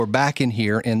We're back in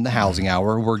here in the Housing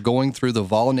Hour. We're going through the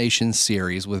Vol Nation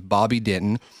series with Bobby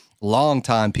Denton,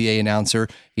 longtime PA announcer.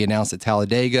 He announced at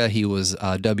Talladega. He was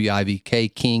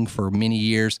WIVK king for many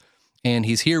years. And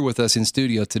he's here with us in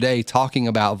studio today talking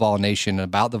about Vol Nation,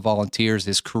 about the volunteers,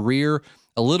 his career,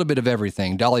 a little bit of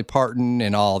everything, Dolly Parton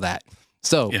and all that.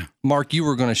 So, Mark, you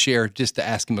were going to share just to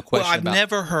ask him a question. Well, I've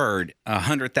never heard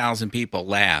 100,000 people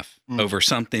laugh over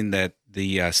something that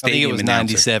the stadium I think it was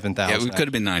 97,000. Yeah, it could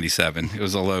have been 97. It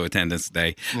was a low attendance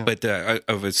day. Yeah. But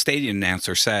of a stadium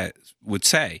announcer would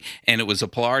say, and it was a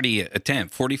Pilardi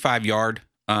attempt, 45-yard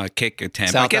kick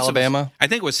attempt. South Alabama? I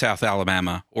think it was South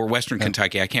Alabama or Western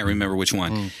Kentucky. I can't remember which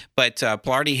one. But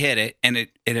Pilardi hit it, and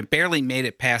it barely made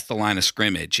it past the line of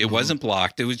scrimmage. It wasn't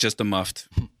blocked. It was just a muffed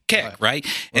kick, right?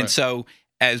 And so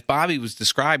as Bobby was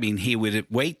describing, he would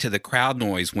wait till the crowd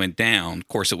noise went down. Of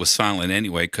course, it was silent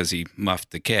anyway because he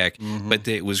muffed the kick, but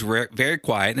it was very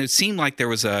quiet. And it seemed like there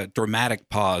was a dramatic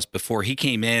pause before he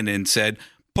came in and said,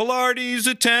 "Pilardi's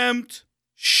attempt,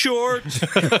 short." And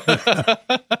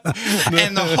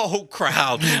the whole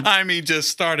crowd, I mean, just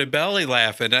started belly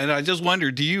laughing. And I just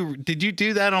wondered, did you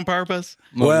do that on purpose?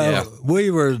 Well,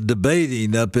 we were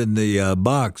debating up in the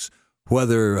box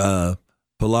whether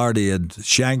Pilardi had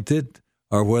shanked it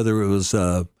or whether it was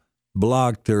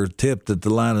blocked or tipped at the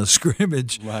line of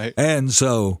scrimmage. Right. And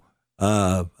so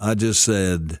I just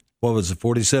said, what was it,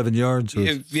 47 yards?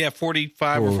 Yeah,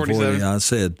 45 or 47. 40, I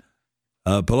said,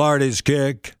 Pilardi's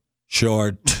kick,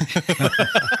 short.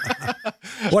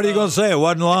 What are you going to say? It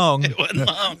wasn't long. It wasn't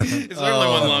long. It certainly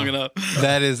wasn't long enough.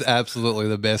 That is absolutely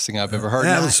the best thing I've ever heard.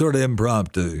 That was sort of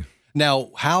impromptu. Now,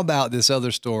 how about this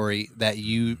other story that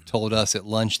you told us at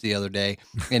lunch the other day,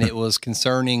 and it was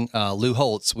concerning Lou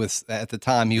Holtz. At the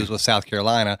time, he was with South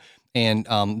Carolina, and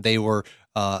they were,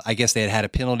 I guess they had a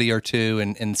penalty or two,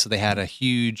 and so they had a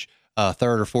huge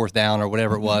third or fourth down or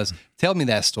whatever it was. Tell me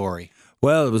that story.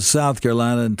 Well, it was South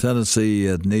Carolina and Tennessee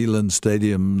at Neyland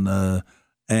Stadium,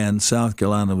 and South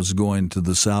Carolina was going to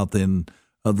the south end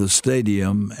of the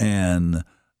stadium, and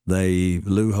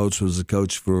Lou Holtz was the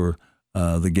coach for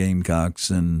the Gamecocks,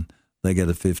 and they got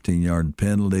a 15-yard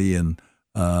penalty, and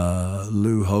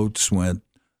Lou Holtz went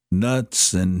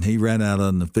nuts, and he ran out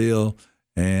on the field,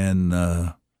 and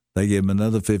they gave him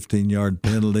another 15-yard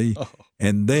penalty,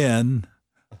 and then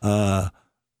at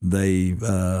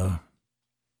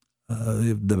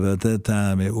that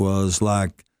time it was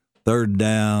like third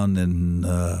down and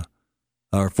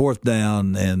or fourth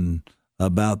down and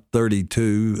about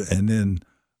 32, and then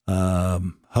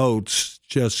Holtz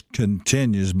just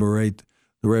continues to berate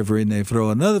the referee, and they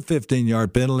throw another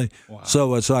 15-yard penalty. Wow.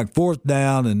 So it's like fourth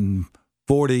down and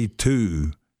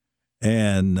 42.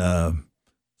 And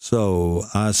so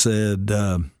I said,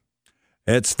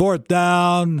 it's fourth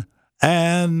down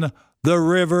and the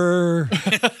river.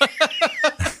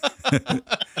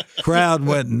 Crowd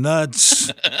went nuts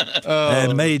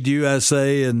and made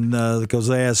USA, and because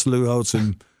they asked Lou Holtz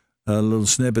a little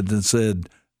snippet and said,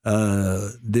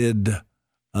 did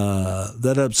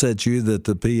that upset you that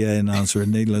the PA announcer at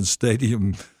Neyland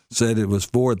Stadium said it was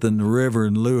fourth in the river?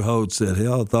 And Lou Holtz said,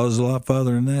 hell, I thought it was a lot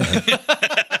farther than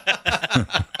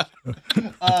that.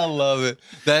 I love it.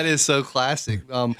 That is so classic.